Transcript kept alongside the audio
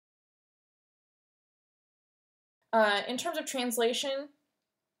In terms of translation,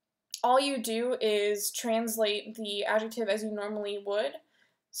 all you do is translate the adjective as you normally would.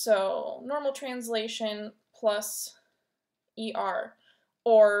 So normal translation plus ER,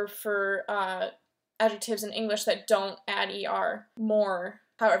 or for adjectives in English that don't add ER, more,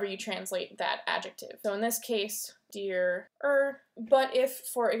 however you translate that adjective. So in this case, dear-er. But if,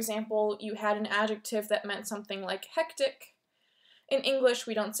 for example, you had an adjective that meant something like hectic, in English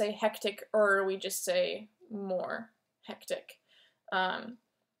we don't say hectic, or we just say more hectic.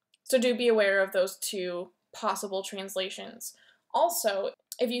 So do be aware of those two possible translations. Also,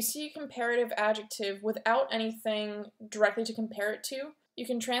 if you see a comparative adjective without anything directly to compare it to, you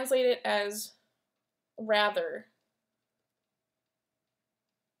can translate it as rather.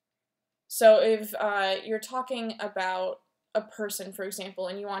 So if you're talking about a person, for example,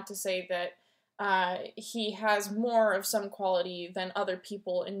 and you want to say that he has more of some quality than other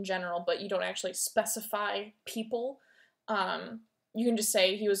people in general, but you don't actually specify people, you can just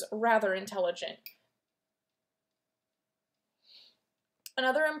say he was rather intelligent.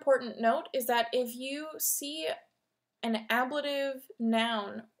 Another important note is that if you see an ablative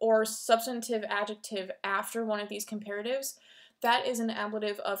noun or substantive adjective after one of these comparatives, that is an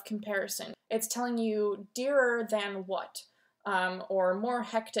ablative of comparison. It's telling you dearer than what, or more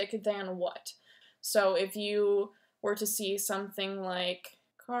hectic than what. So if you were to see something like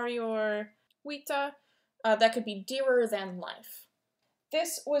carior vita, that could be dearer than life.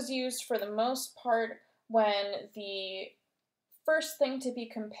 This was used for the most part when the first thing to be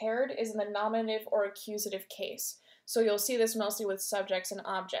compared is in the nominative or accusative case. So you'll see this mostly with subjects and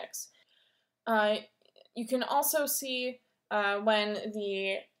objects. You can also see when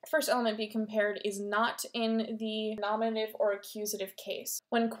the first element be compared is not in the nominative or accusative case.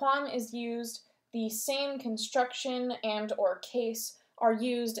 When quam is used, the same construction and or case are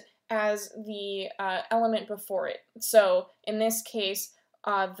used as the element before it. So in this case,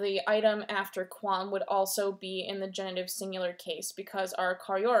 the item after quam would also be in the genitive singular case because our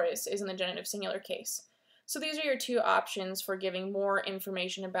carioris is in the genitive singular case. So these are your two options for giving more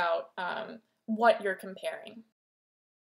information about what you're comparing.